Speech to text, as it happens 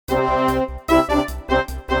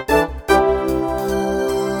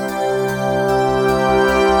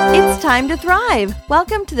time to thrive.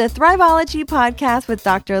 Welcome to the Thriveology Podcast with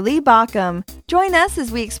Dr. Lee Baucom. Join us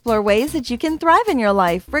as we explore ways that you can thrive in your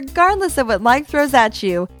life, regardless of what life throws at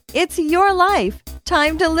you. It's your life.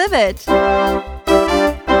 Time to live it.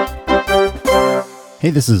 Hey,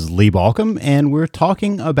 this is Lee Baucom, and we're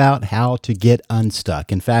talking about how to get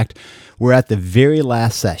unstuck. In fact, we're at the very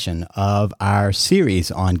last session of our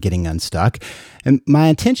series on getting unstuck. And my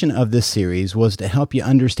intention of this series was to help you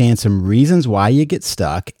understand some reasons why you get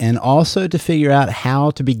stuck and also to figure out how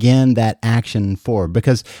to begin that action forward.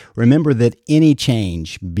 Because remember that any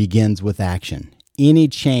change begins with action. Any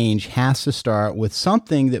change has to start with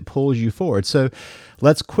something that pulls you forward. So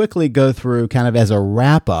let's quickly go through, kind of as a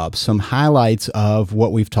wrap-up, some highlights of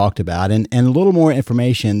what we've talked about and a little more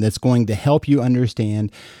information that's going to help you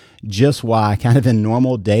understand just why, kind of in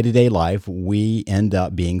normal day-to-day life, we end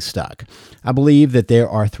up being stuck. I believe that there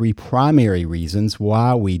are three primary reasons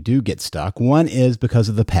why we do get stuck. One is because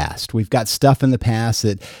of the past. We've got stuff in the past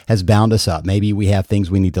that has bound us up. Maybe we have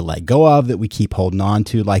things we need to let go of that we keep holding on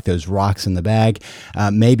to, like those rocks in the bag.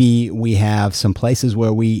 Maybe we have some places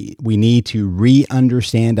where we need to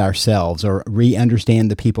re-understand ourselves or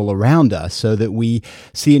re-understand the people around us so that we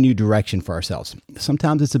see a new direction for ourselves.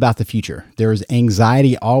 Sometimes it's about the future. There's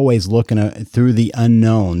anxiety always looking through the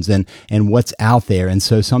unknowns and what's out there. And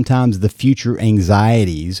so sometimes the future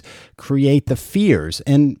anxieties create the fears.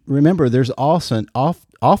 And remember, there's also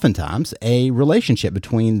oftentimes a relationship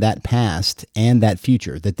between that past and that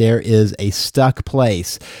future, that there is a stuck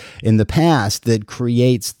place in the past that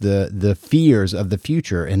creates the fears of the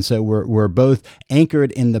future. And so we're both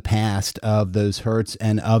anchored in the past of those hurts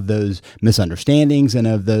and of those misunderstandings and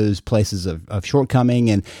of those places of shortcoming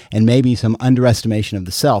and maybe some underestimation of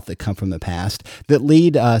the self that come from the past that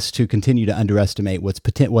lead us to continue to underestimate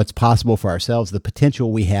what's possible for ourselves, the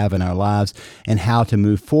potential we have in our lives, and how to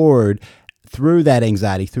move forward through that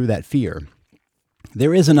anxiety, through that fear.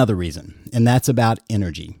 There is another reason, and that's about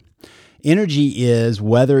energy. Energy is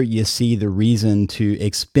whether you see the reason to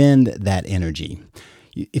expend that energy.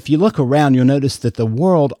 If you look around, you'll notice that the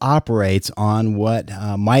world operates on what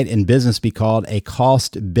might in business be called a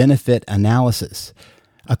cost-benefit analysis.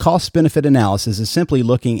 A cost-benefit analysis is simply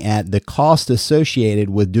looking at the cost associated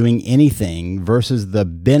with doing anything versus the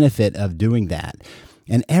benefit of doing that.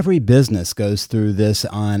 And every business goes through this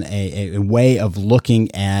on a way of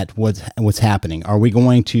looking at what's happening. Are we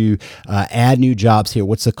going to add new jobs here?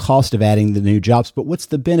 What's the cost of adding the new jobs? But what's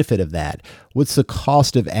the benefit of that? What's the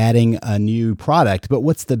cost of adding a new product? But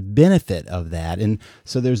what's the benefit of that? And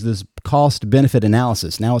so there's this cost-benefit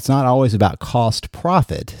analysis. Now, it's not always about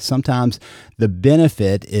cost-profit. Sometimes the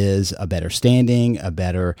benefit is a better standing, a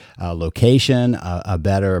better location, a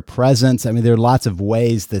better presence. I mean, there are lots of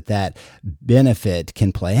ways that benefit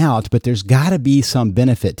can play out, but there's got to be some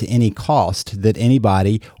benefit to any cost that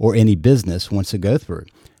anybody or any business wants to go through.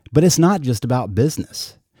 But it's not just about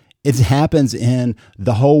business. It happens in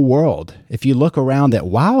the whole world. If you look around at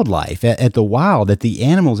wildlife, at the wild, at the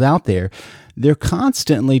animals out there, they're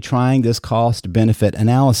constantly trying this cost-benefit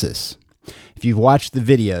analysis. If you've watched the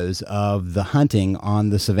videos of the hunting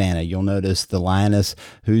on the savannah, you'll notice the lioness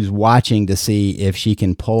who's watching to see if she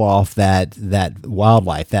can pull off that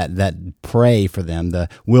wildlife, that prey for them, the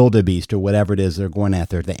wildebeest or whatever it is they're going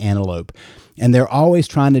after, the antelope. And they're always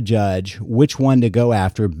trying to judge which one to go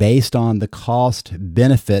after based on the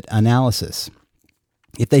cost-benefit analysis.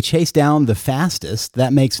 If they chase down the fastest,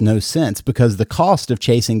 that makes no sense because the cost of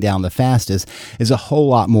chasing down the fastest is a whole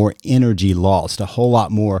lot more energy lost, a whole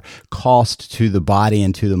lot more cost to the body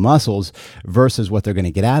and to the muscles versus what they're going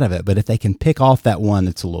to get out of it. But if they can pick off that one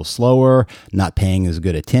that's a little slower, not paying as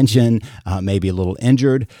good attention, maybe a little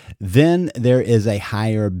injured, then there is a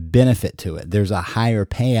higher benefit to it. There's a higher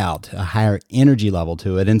payout, a higher energy level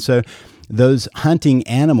to it. And so those hunting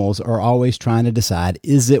animals are always trying to decide,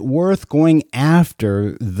 is it worth going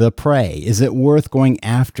after the prey? Is it worth going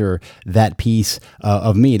after that piece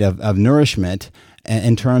of meat, of nourishment,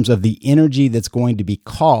 in terms of the energy that's going to be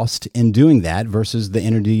cost in doing that versus the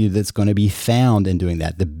energy that's going to be found in doing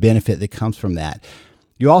that, the benefit that comes from that?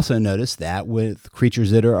 You also notice that with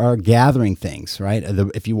creatures that are gathering things, right?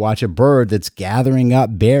 If you watch a bird that's gathering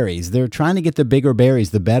up berries, they're trying to get the bigger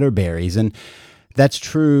berries, the better berries, and that's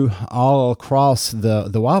true all across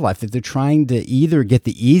the wildlife, that they're trying to either get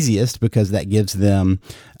the easiest because that gives them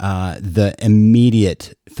the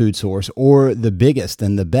immediate food source or the biggest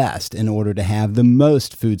and the best in order to have the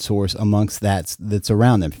most food source amongst that's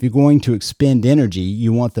around them. If you're going to expend energy,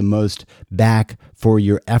 you want the most back for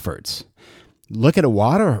your efforts. Look at a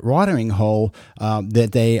watering hole that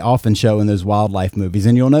they often show in those wildlife movies,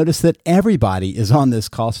 and you'll notice that everybody is on this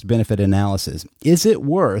cost-benefit analysis. Is it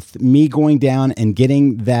worth me going down and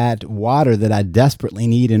getting that water that I desperately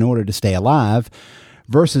need in order to stay alive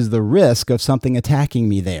versus the risk of something attacking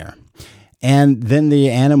me there? And then the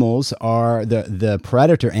animals are, the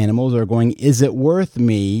predator animals are going, is it worth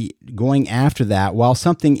me going after that while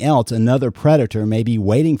something else, another predator, may be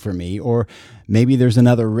waiting for me, or maybe there's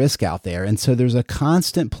another risk out there? And so there's a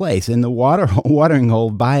constant place in the watering hole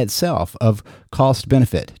by itself of cost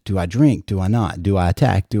benefit. Do I drink? Do I not? Do I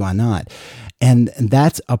attack? Do I not? And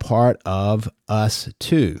that's a part of us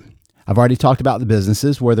too. I've already talked about the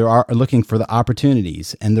businesses where they are looking for the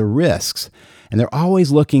opportunities and the risks. And they're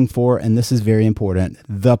always looking for, and this is very important,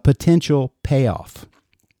 the potential payoff.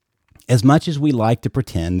 As much as we like to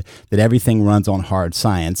pretend that everything runs on hard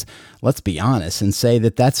science, let's be honest and say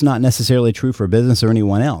that that's not necessarily true for business or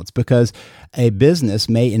anyone else, because a business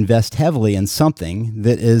may invest heavily in something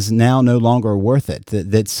that is now no longer worth it,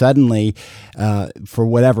 that suddenly, for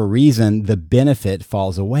whatever reason, the benefit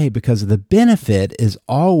falls away, because the benefit is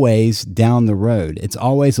always down the road. It's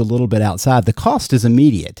always a little bit outside. The cost is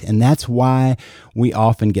immediate, and that's why we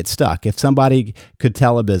often get stuck. If somebody could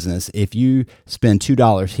tell a business, if you spend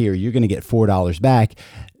 $2 here, you're going to get $4 back,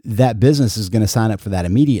 that business is going to sign up for that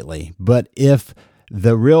immediately. But if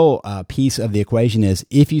the real piece of the equation is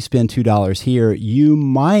if you spend $2 here, you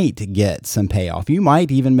might get some payoff. You might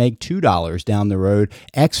even make $2 down the road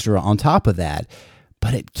extra on top of that.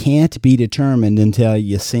 But it can't be determined until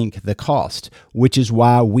you sink the cost, which is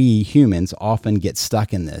why we humans often get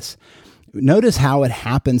stuck in this. Notice how it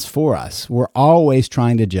happens for us. We're always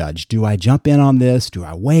trying to judge. Do I jump in on this? Do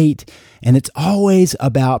I wait? And it's always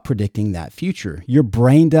about predicting that future. Your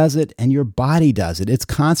brain does it and your body does it. It's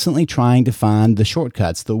constantly trying to find the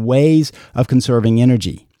shortcuts, the ways of conserving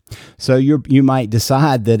energy. So you might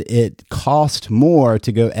decide that it costs more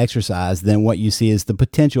to go exercise than what you see as the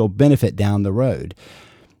potential benefit down the road.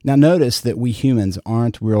 Now, notice that we humans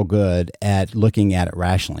aren't real good at looking at it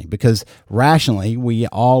rationally, because rationally, we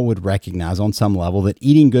all would recognize on some level that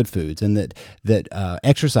eating good foods and that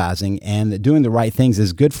exercising and that doing the right things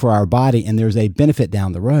is good for our body, and there's a benefit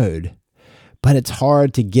down the road. But it's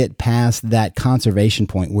hard to get past that conservation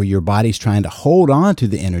point where your body's trying to hold on to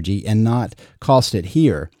the energy and not cost it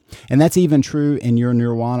here. And that's even true in your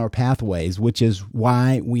neuronal pathways, which is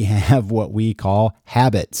why we have what we call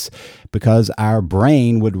habits, because our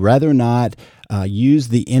brain would rather not use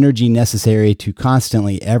the energy necessary to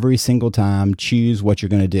constantly, every single time, choose what you're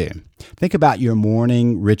going to do. Think about your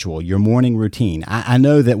morning ritual, your morning routine. I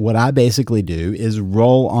know that what I basically do is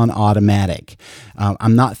roll on automatic.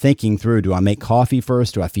 I'm not thinking through, do I make coffee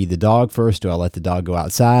first? Do I feed the dog first? Do I let the dog go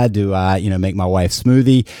outside? Do I, make my wife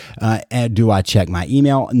smoothie? And do I check my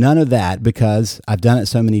email? None of that, because I've done it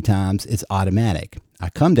so many times, it's automatic. I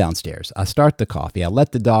come downstairs, I start the coffee, I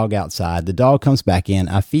let the dog outside, the dog comes back in,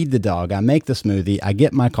 I feed the dog, I make the smoothie, I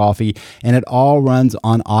get my coffee, and it all runs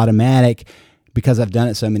on automatic because I've done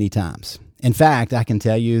it so many times. In fact, I can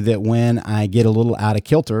tell you that when I get a little out of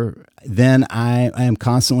kilter, then I am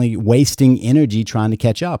constantly wasting energy trying to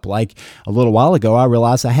catch up. Like a little while ago, I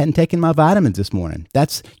realized I hadn't taken my vitamins this morning.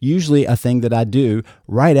 That's usually a thing that I do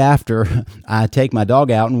right after I take my dog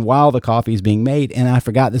out and while the coffee is being made, and I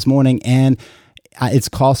forgot this morning, and it's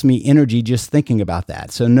cost me energy just thinking about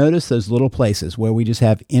that. So notice those little places where we just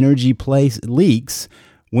have energy leaks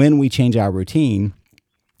when we change our routine.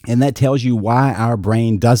 And that tells you why our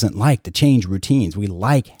brain doesn't like to change routines. We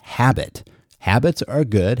like habit. Habits are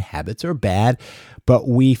good, habits are bad, but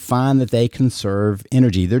we find that they conserve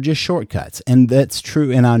energy. They're just shortcuts. And that's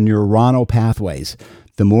true in our neuronal pathways.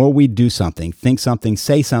 The more we do something, think something,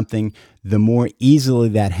 say something, the more easily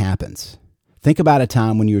that happens. Think about a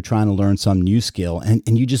time when you were trying to learn some new skill and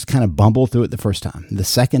you just kind of bumbled through it the first time. The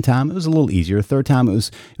second time, it was a little easier. Third time,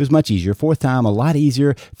 it was much easier. Fourth time, a lot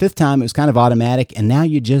easier. Fifth time, it was kind of automatic, and now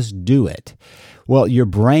you just do it. Well, your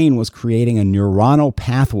brain was creating a neuronal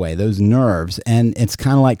pathway, those nerves, and it's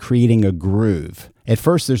kind of like creating a groove. At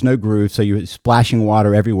first, there's no groove, so you're splashing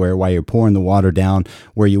water everywhere while you're pouring the water down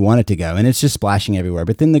where you want it to go, and it's just splashing everywhere.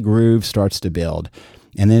 But then the groove starts to build.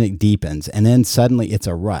 And then it deepens, and then suddenly it's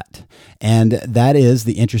a rut. And that is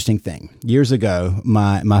the interesting thing. Years ago,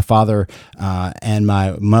 my father and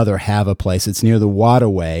my mother have a place. It's near the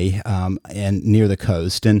waterway and near the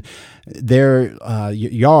coast. And their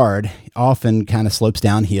yard often kind of slopes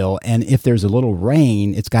downhill. And if there's a little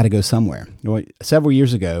rain, it's got to go somewhere. Several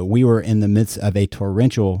years ago, we were in the midst of a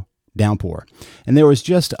torrential downpour. And there was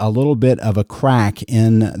just a little bit of a crack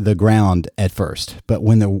in the ground at first. But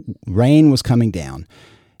when the rain was coming down,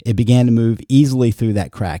 it began to move easily through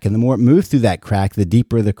that crack. And the more it moved through that crack, the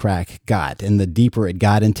deeper the crack got, and the deeper it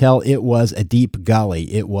got until it was a deep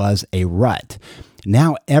gully. It was a rut.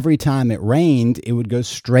 Now, every time it rained, it would go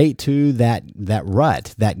straight to that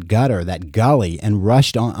rut, that gutter, that gully, and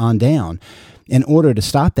rushed on down. In order to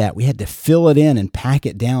stop that, we had to fill it in and pack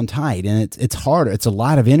it down tight. And it's harder. It's a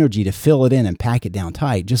lot of energy to fill it in and pack it down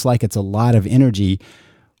tight, just like it's a lot of energy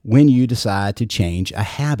when you decide to change a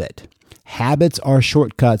habit. Habits are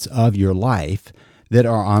shortcuts of your life that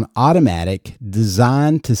are on automatic,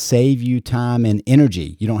 designed to save you time and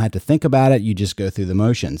energy. You don't have to think about it. You just go through the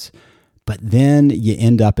motions. But then you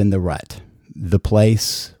end up in the rut, the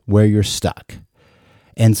place where you're stuck.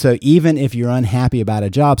 And so even if you're unhappy about a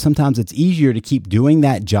job, sometimes it's easier to keep doing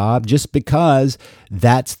that job just because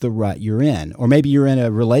that's the rut you're in. Or maybe you're in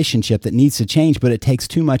a relationship that needs to change, but it takes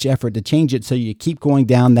too much effort to change it. So you keep going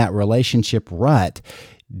down that relationship rut,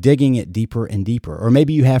 digging it deeper and deeper. Or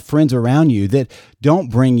maybe you have friends around you that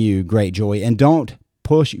don't bring you great joy and don't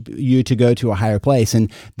push you to go to a higher place,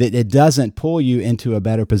 and that it doesn't pull you into a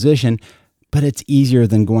better position, but it's easier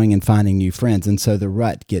than going and finding new friends. And so the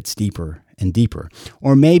rut gets deeper and deeper.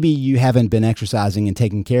 Or maybe you haven't been exercising and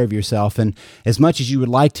taking care of yourself, and as much as you would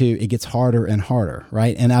like to, it gets harder and harder,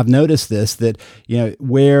 right? And I've noticed this, that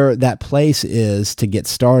where that place is to get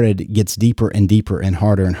started, it gets deeper and deeper and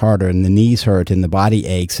harder, and the knees hurt and the body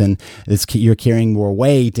aches, and you're carrying more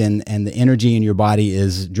weight, and the energy in your body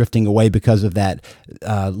is drifting away because of that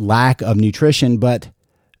lack of nutrition, but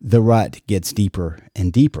the rut gets deeper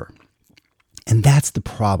and deeper. And that's the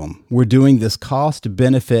problem. We're doing this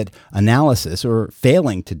cost-benefit analysis, or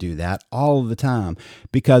failing to do that all the time,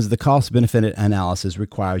 because the cost-benefit analysis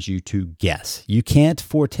requires you to guess. You can't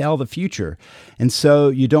foretell the future. And so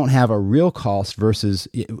you don't have a real cost versus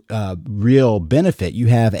real benefit. You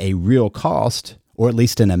have a real cost, or at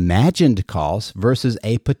least an imagined cost, versus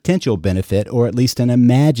a potential benefit, or at least an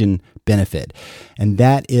imagined benefit. And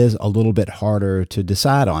that is a little bit harder to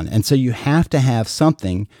decide on. And so you have to have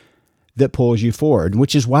something that pulls you forward,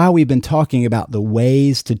 which is why we've been talking about the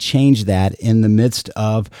ways to change that in the midst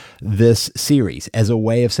of this series, as a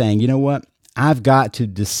way of saying, you know what, I've got to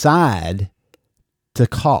decide to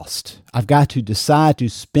cost. I've got to decide to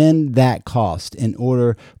spend that cost in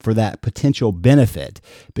order for that potential benefit,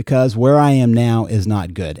 because where I am now is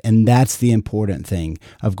not good. And that's the important thing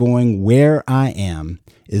of going where I am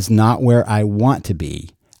is not where I want to be.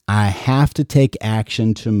 I have to take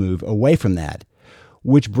action to move away from that.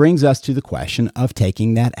 Which brings us to the question of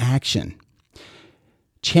taking that action.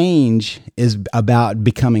 Change is about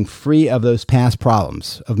becoming free of those past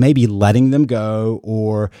problems, of maybe letting them go,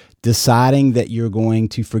 or deciding that you're going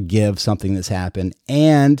to forgive something that's happened,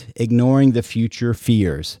 and ignoring the future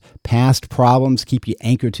fears. Past problems keep you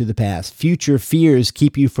anchored to the past. Future fears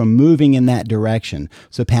keep you from moving in that direction.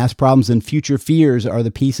 So past problems and future fears are the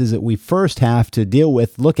pieces that we first have to deal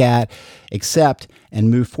with, look at, accept, and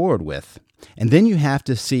move forward with. And then you have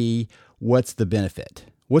to see what's the benefit.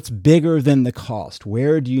 What's bigger than the cost?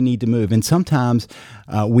 Where do you need to move? And sometimes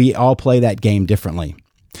we all play that game differently.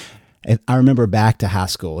 I remember back to high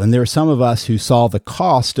school, and there were some of us who saw the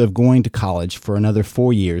cost of going to college for another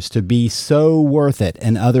 4 years to be so worth it,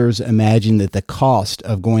 and others imagined that the cost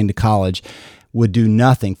of going to college would do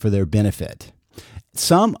nothing for their benefit.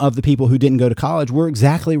 Some of the people who didn't go to college were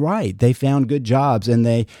exactly right. They found good jobs, and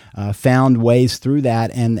they found ways through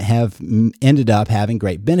that and have ended up having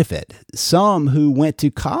great benefit. Some who went to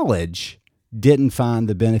college didn't find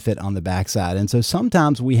the benefit on the backside. And so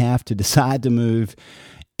sometimes we have to decide to move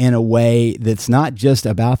in a way that's not just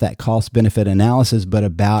about that cost-benefit analysis, but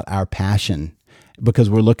about our passion, because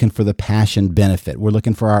we're looking for the passion benefit. We're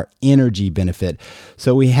looking for our energy benefit.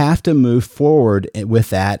 So we have to move forward with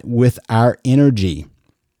that, with our energy.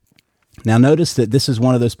 Now notice that this is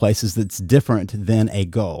one of those places that's different than a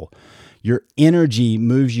goal. Your energy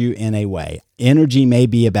moves you in a way. Energy may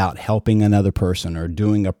be about helping another person, or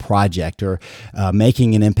doing a project, or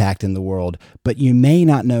making an impact in the world, but you may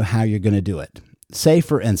not know how you're going to do it. Say,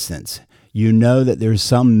 for instance, you know that there's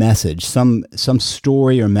some message, some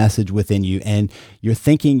story or message within you, and you're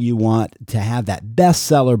thinking you want to have that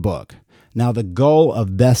bestseller book. Now, the goal of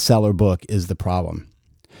bestseller book is the problem.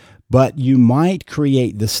 But you might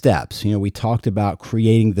create the steps. We talked about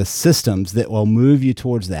creating the systems that will move you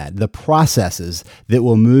towards that, the processes that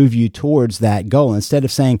will move you towards that goal. Instead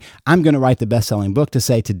of saying, I'm going to write the best-selling book, to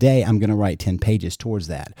say, today I'm going to write 10 pages towards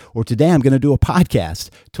that. Or today I'm going to do a podcast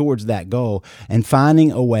towards that goal, and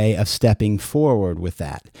finding a way of stepping forward with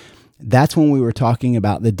that. That's when we were talking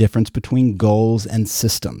about the difference between goals and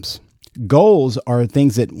systems. Goals are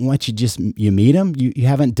things that once you meet them, you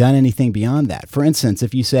haven't done anything beyond that. For instance,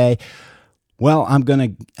 if you say, well, I'm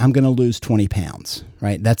going to lose 20 pounds,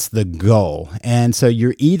 right? That's the goal. And so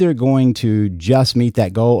you're either going to just meet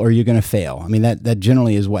that goal or you're going to fail. I mean, that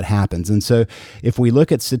generally is what happens. And so if we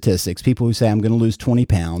look at statistics, people who say, I'm going to lose 20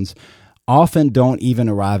 pounds, often don't even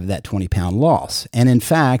arrive at that 20-pound loss. And in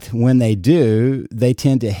fact, when they do, they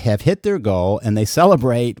tend to have hit their goal and they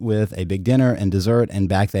celebrate with a big dinner and dessert, and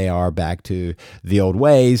back they are back to the old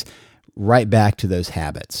ways, right back to those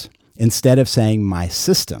habits. Instead of saying, my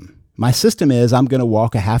system is I'm going to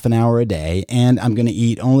walk a half an hour a day and I'm going to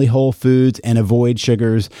eat only whole foods and avoid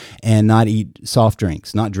sugars and not drink soft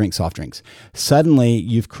drinks. Suddenly,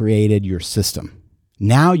 you've created your system.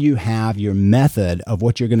 Now you have your method of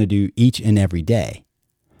what you're going to do each and every day.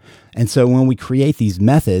 And so when we create these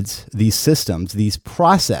methods, these systems, these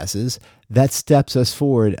processes, that steps us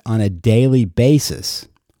forward on a daily basis.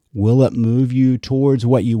 Will it move you towards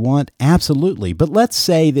what you want? Absolutely. But let's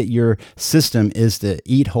say that your system is to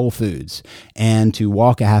eat whole foods and to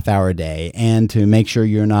walk a half hour a day and to make sure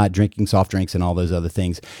you're not drinking soft drinks and all those other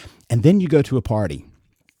things. And then you go to a party.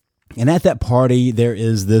 And at that party, there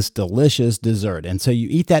is this delicious dessert. And so you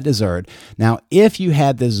eat that dessert. Now, if you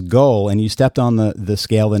had this goal and you stepped on the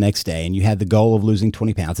scale the next day and you had the goal of losing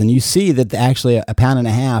 20 pounds and you see that actually a pound and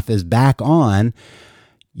a half is back on,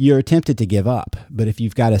 you're tempted to give up. But if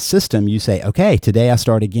you've got a system, you say, okay, today I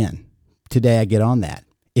start again. Today I get on that.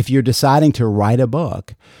 If you're deciding to write a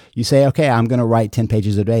book, you say, okay, I'm going to write 10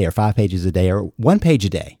 pages a day or 5 pages a day or 1 page a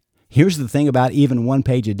day. Here's the thing about even 1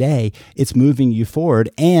 page a day, it's moving you forward.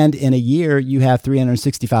 And in a year, you have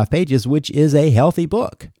 365 pages, which is a healthy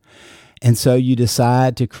book. And so you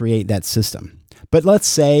decide to create that system. But let's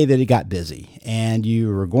say that it got busy and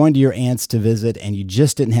you were going to your aunt's to visit and you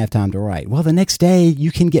just didn't have time to write. Well, the next day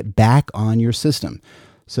you can get back on your system.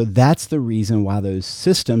 So that's the reason why those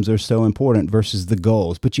systems are so important versus the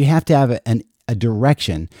goals. But you have to have a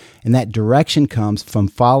direction, and that direction comes from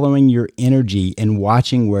following your energy and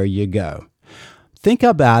watching where you go. Think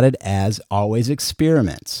about it as always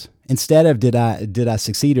experiments. Instead of did I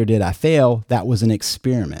succeed or did I fail, that was an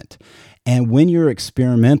experiment. And when you're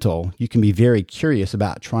experimental, you can be very curious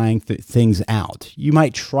about trying things out. You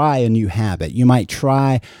might try a new habit. You might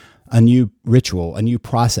try a new ritual, a new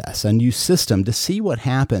process, a new system to see what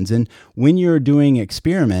happens. And when you're doing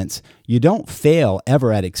experiments, you don't fail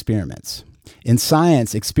ever at experiments. In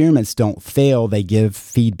science, experiments don't fail, they give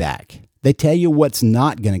feedback. They tell you what's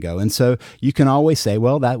not going to go. And so you can always say,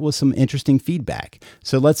 well, that was some interesting feedback.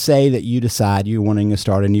 So let's say that you decide you're wanting to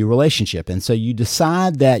start a new relationship. And so you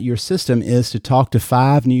decide that your system is to talk to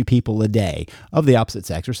 5 new people a day of the opposite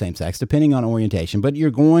sex or same sex, depending on orientation. But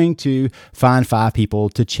you're going to find 5 people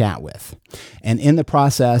to chat with. And in the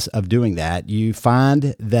process of doing that, you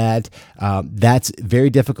find that that's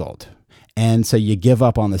very difficult. And so you give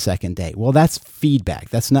up on the second date. Well, that's feedback.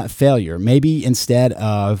 That's not failure. Maybe instead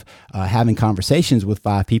of having conversations with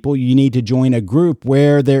 5 people, you need to join a group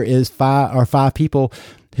where there is 5 people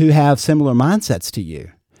who have similar mindsets to you.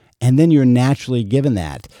 And then you're naturally given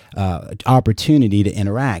that opportunity to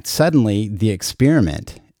interact. Suddenly, the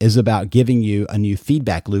experiment is about giving you a new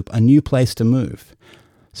feedback loop, a new place to move.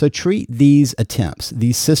 So treat these attempts,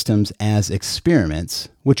 these systems as experiments,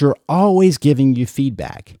 which are always giving you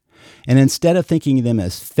feedback. And instead of thinking of them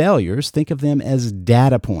as failures, think of them as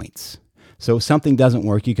data points. So if something doesn't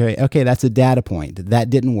work, you go, okay, that's a data point. That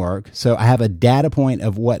didn't work. So I have a data point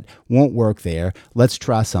of what won't work there. Let's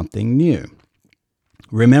try something new.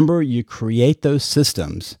 Remember, you create those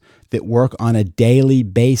systems that work on a daily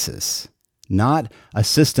basis, not a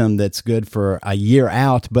system that's good for a year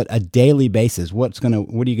out, but a daily basis. What are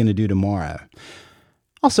you going to do tomorrow?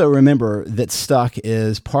 Also, remember that stuck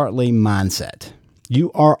is partly mindset. You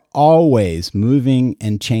are always moving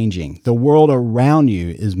and changing. The world around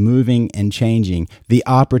you is moving and changing. The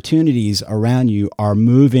opportunities around you are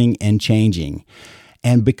moving and changing.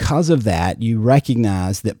 And because of that, you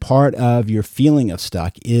recognize that part of your feeling of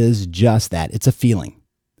stuck is just that. It's a feeling.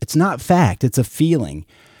 It's not fact. It's a feeling.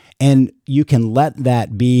 And you can let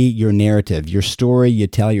that be your narrative, your story you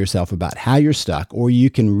tell yourself about how you're stuck, or you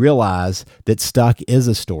can realize that stuck is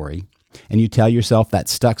a story. And you tell yourself that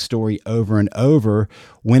stuck story over and over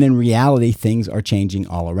when in reality, things are changing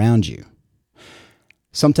all around you.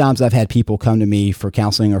 Sometimes I've had people come to me for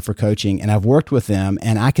counseling or for coaching, and I've worked with them,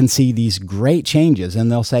 and I can see these great changes.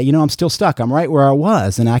 And they'll say, I'm still stuck. I'm right where I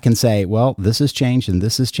was. And I can say, well, this has changed, and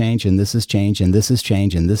this has changed, and this has changed, and this has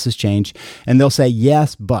changed, and this has changed. And they'll say,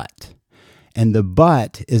 yes, but. And the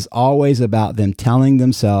but is always about them telling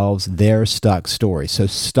themselves their stuck story. So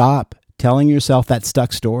stop telling yourself that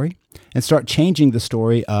stuck story and start changing the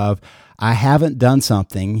story of, I haven't done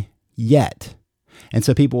something yet. And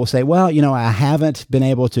so people will say, well, I haven't been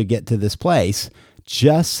able to get to this place.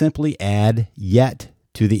 Just simply add yet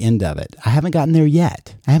to the end of it. I haven't gotten there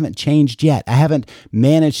yet. I haven't changed yet. I haven't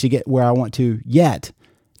managed to get where I want to yet.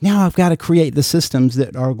 Now I've got to create the systems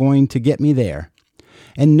that are going to get me there.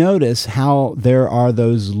 And notice how there are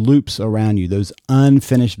those loops around you, those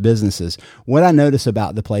unfinished businesses. What I notice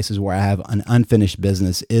about the places where I have an unfinished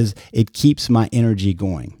business is it keeps my energy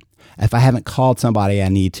going. If I haven't called somebody I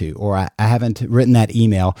need to, or I haven't written that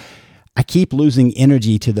email, I keep losing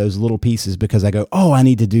energy to those little pieces because I go, oh, I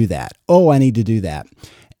need to do that. Oh, I need to do that.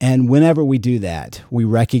 And whenever we do that, we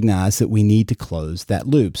recognize that we need to close that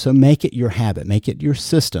loop. So make it your habit, make it your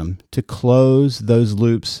system to close those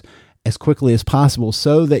loops as quickly as possible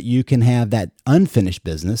so that you can have that unfinished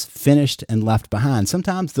business finished and left behind.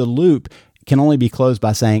 Sometimes the loop can only be closed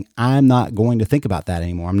by saying, I'm not going to think about that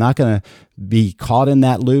anymore. I'm not going to be caught in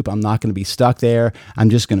that loop. I'm not going to be stuck there. I'm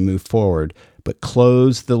just going to move forward. But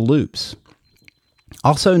close the loops.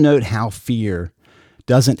 Also note how fear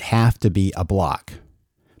doesn't have to be a block.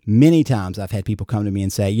 Many times I've had people come to me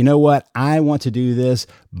and say, you know what, I want to do this,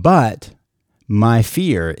 but my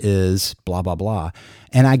fear is blah, blah, blah.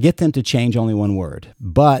 And I get them to change only one word,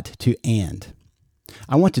 but to and.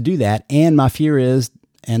 I want to do that, and my fear is,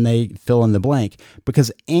 and they fill in the blank,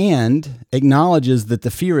 because and acknowledges that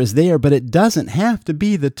the fear is there, but it doesn't have to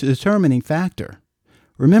be the determining factor.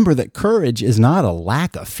 Remember that courage is not a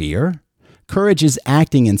lack of fear. Courage is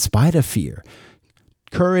acting in spite of fear.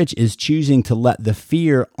 Courage is choosing to let the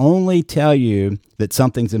fear only tell you that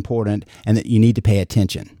something's important and that you need to pay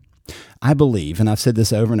attention. I believe, and I've said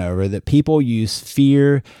this over and over, that people use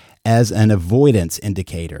fear as an avoidance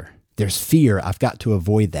indicator. There's fear, I've got to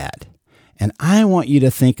avoid that. And I want you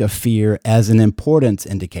to think of fear as an importance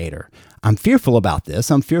indicator. I'm fearful about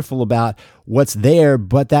this. I'm fearful about what's there,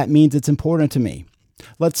 but that means it's important to me.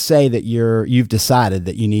 Let's say that you've decided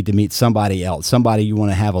that you need to meet somebody else, somebody you want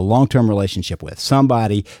to have a long-term relationship with,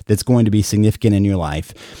 somebody that's going to be significant in your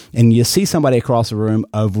life, and you see somebody across the room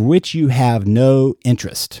of which you have no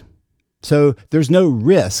interest. So there's no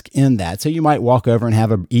risk in that. So you might walk over and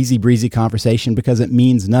have an easy breezy conversation because it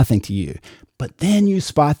means nothing to you. But then you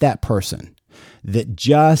spot that person that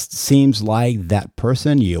just seems like that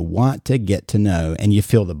person you want to get to know, and you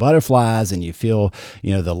feel the butterflies, and you feel,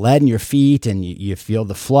 the lead in your feet, and you feel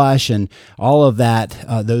the flush, and all of that,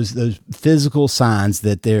 those physical signs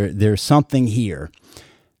that there's something here,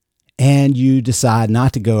 and you decide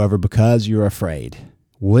not to go over because you're afraid.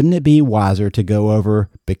 Wouldn't it be wiser to go over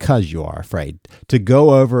because you are afraid? To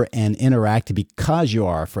go over and interact because you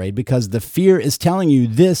are afraid, because the fear is telling you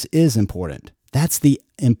this is important. That's the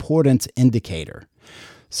importance indicator.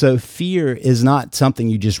 So fear is not something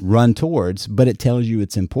you just run towards, but it tells you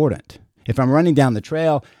it's important. If I'm running down the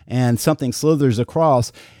trail and something slithers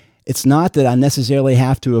across, it's not that I necessarily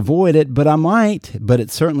have to avoid it, but I might, but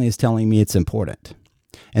it certainly is telling me it's important.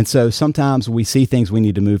 And so sometimes we see things we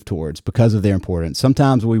need to move towards because of their importance.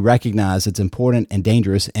 Sometimes we recognize it's important and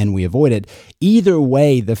dangerous and we avoid it. Either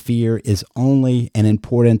way, the fear is only an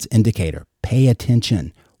importance indicator. Pay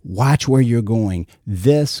attention. Watch where you're going.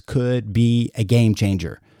 This could be a game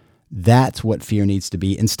changer. That's what fear needs to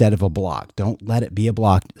be instead of a block. Don't let it be a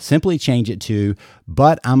block. Simply change it to,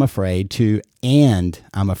 but I'm afraid, to, and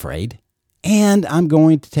I'm afraid, and I'm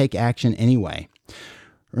going to take action anyway.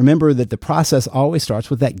 Remember that the process always starts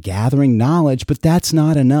with that gathering knowledge, but that's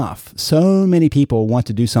not enough. So many people want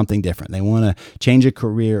to do something different. They want to change a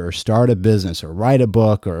career or start a business or write a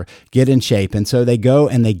book or get in shape. And so they go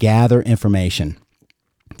and they gather information.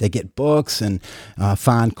 They get books and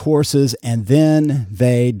find courses, and then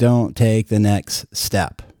they don't take the next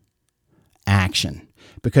step, action.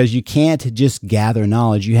 Because you can't just gather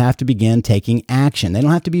knowledge. You have to begin taking action. They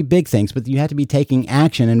don't have to be big things, but you have to be taking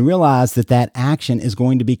action and realize that that action is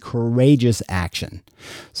going to be courageous action.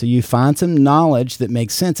 So you find some knowledge that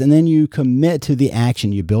makes sense, and then you commit to the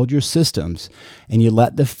action. You build your systems, and you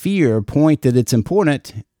let the fear point that it's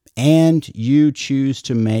important, and you choose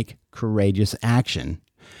to make courageous action.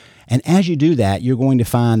 And as you do that, you're going to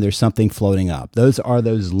find there's something floating up. Those are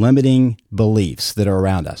those limiting beliefs that are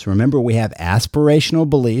around us. Remember, we have aspirational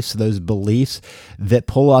beliefs, those beliefs that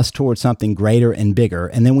pull us towards something greater and bigger.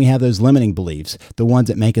 And then we have those limiting beliefs, the ones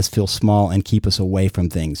that make us feel small and keep us away from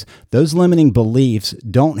things. Those limiting beliefs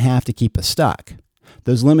don't have to keep us stuck.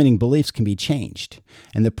 Those limiting beliefs can be changed.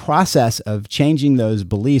 And the process of changing those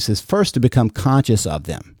beliefs is first to become conscious of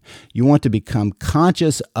them. You want to become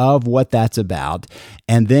conscious of what that's about,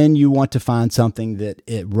 and then you want to find something that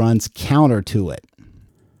it runs counter to it.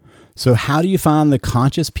 So how do you find the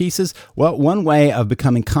conscious pieces? Well, one way of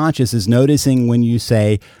becoming conscious is noticing when you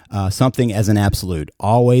say something as an absolute,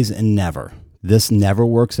 always and never. this never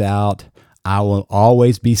works out. I will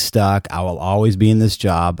always be stuck. I will always be in this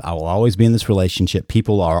job. I will always be in this relationship.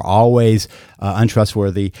 People are always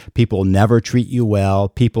untrustworthy. People never treat you well.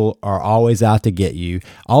 People are always out to get you.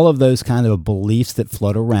 All of those kind of beliefs that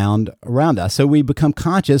float around us. So we become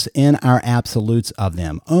conscious in our absolutes of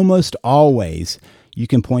them. Almost always, you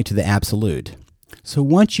can point to the absolute. So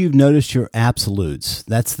once you've noticed your absolutes,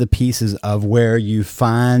 that's the pieces of where you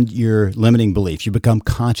find your limiting beliefs. You become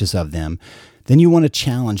conscious of them. Then you want to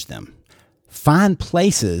challenge them. Find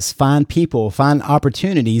places, find people, find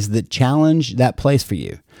opportunities that challenge that place for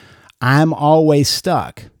you. I'm always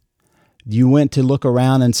stuck. You went to look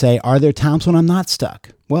around and say, are there times when I'm not stuck?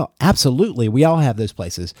 Well, absolutely. We all have those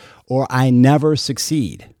places. Or I never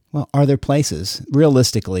succeed. Well, are there places,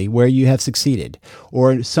 realistically, where you have succeeded?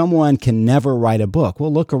 Or someone can never write a book.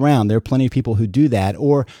 Well, look around. There are plenty of people who do that.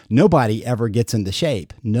 Or nobody ever gets into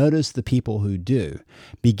shape. Notice the people who do.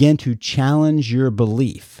 Begin to challenge your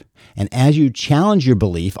belief. And as you challenge your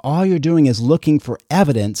belief, all you're doing is looking for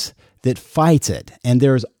evidence that fights it. And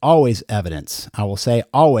there's always evidence. I will say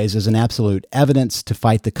always as an absolute evidence to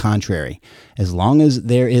fight the contrary. As long as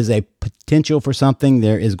there is a potential for something,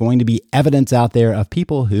 there is going to be evidence out there of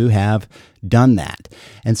people who have done that.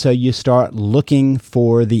 And so you start looking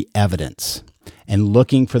for the evidence and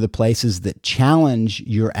looking for the places that challenge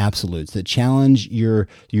your absolutes, that challenge your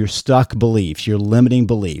stuck beliefs, your limiting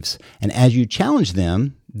beliefs. And as you challenge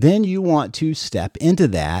them, then you want to step into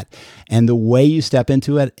that. And the way you step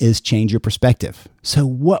into it is change your perspective. So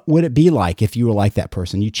what would it be like if you were like that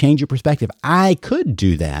person? You change your perspective. I could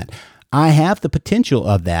do that. I have the potential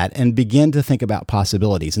of that, and begin to think about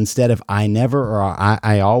possibilities instead of I never, or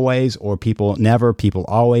I always, or people never, people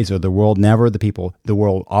always, or the world never, the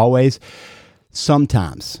world always.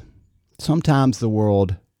 Sometimes the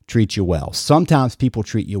world treats you well. Sometimes people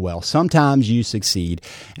treat you well. Sometimes you succeed,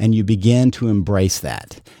 and you begin to embrace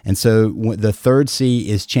that. And so the third C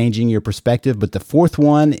is changing your perspective, but the fourth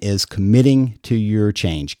one is committing to your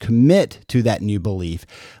change. Commit to that new belief.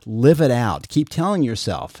 Live it out. Keep telling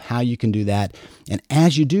yourself how you can do that. And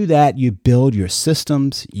as you do that, you build your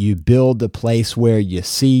systems. You build the place where you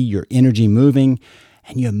see your energy moving,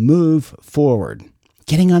 and you move forward.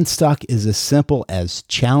 Getting unstuck is as simple as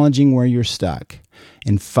challenging where you're stuck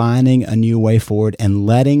and finding a new way forward and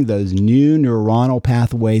letting those new neuronal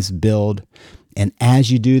pathways build. And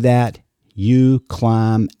as you do that, you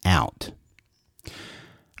climb out.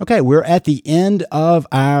 Okay, we're at the end of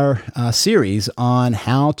our series on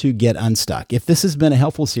how to get unstuck. If this has been a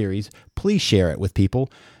helpful series, please share it with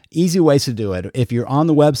people. Easy ways to do it. If you're on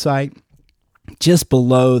the website, just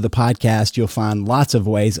below the podcast, you'll find lots of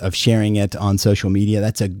ways of sharing it on social media.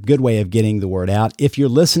 That's a good way of getting the word out. If you're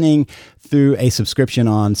listening through a subscription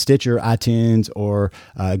on Stitcher, iTunes, or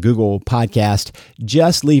Google Podcast,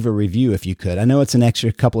 just leave a review if you could. I know it's an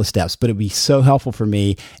extra couple of steps, but it'd be so helpful for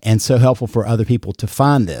me and so helpful for other people to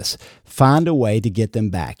find this. Find a way to get them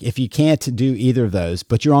back. If you can't do either of those,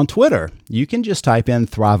 but you're on Twitter, you can just type in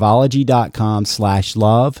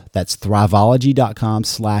Thriveology.com/love. That's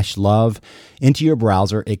Thriveology.com/love into your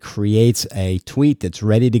browser. It creates a tweet that's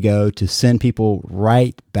ready to go to send people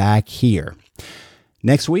right back here.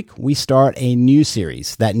 Next week, we start a new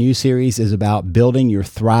series. That new series is about building your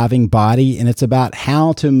thriving body, and it's about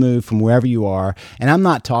how to move from wherever you are. And I'm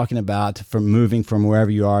not talking about from moving from wherever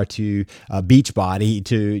you are to a beach body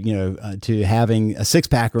to having a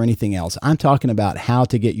six-pack or anything else. I'm talking about how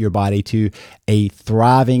to get your body to a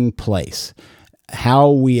thriving place. How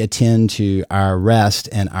we attend to our rest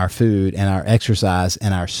and our food and our exercise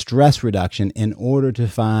and our stress reduction in order to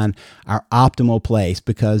find our optimal place,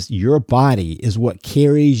 because your body is what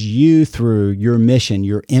carries you through your mission,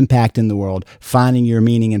 your impact in the world, finding your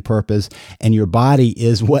meaning and purpose, and your body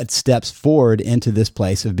is what steps forward into this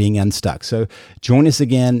place of being unstuck. So join us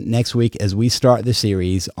again next week as we start the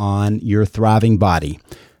series on your thriving body.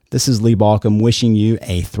 This is Lee Baucom wishing you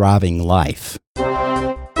a thriving life.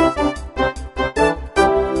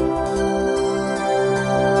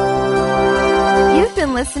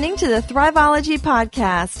 Listening to the Thriveology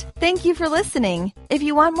podcast. Thank you for listening. If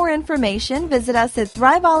you want more information, visit us at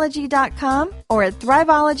Thriveology.com or at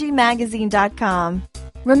ThriveologyMagazine.com.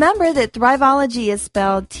 Remember that Thriveology is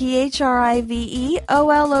spelled Thriveology.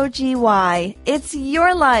 It's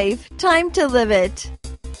your life. Time to live it.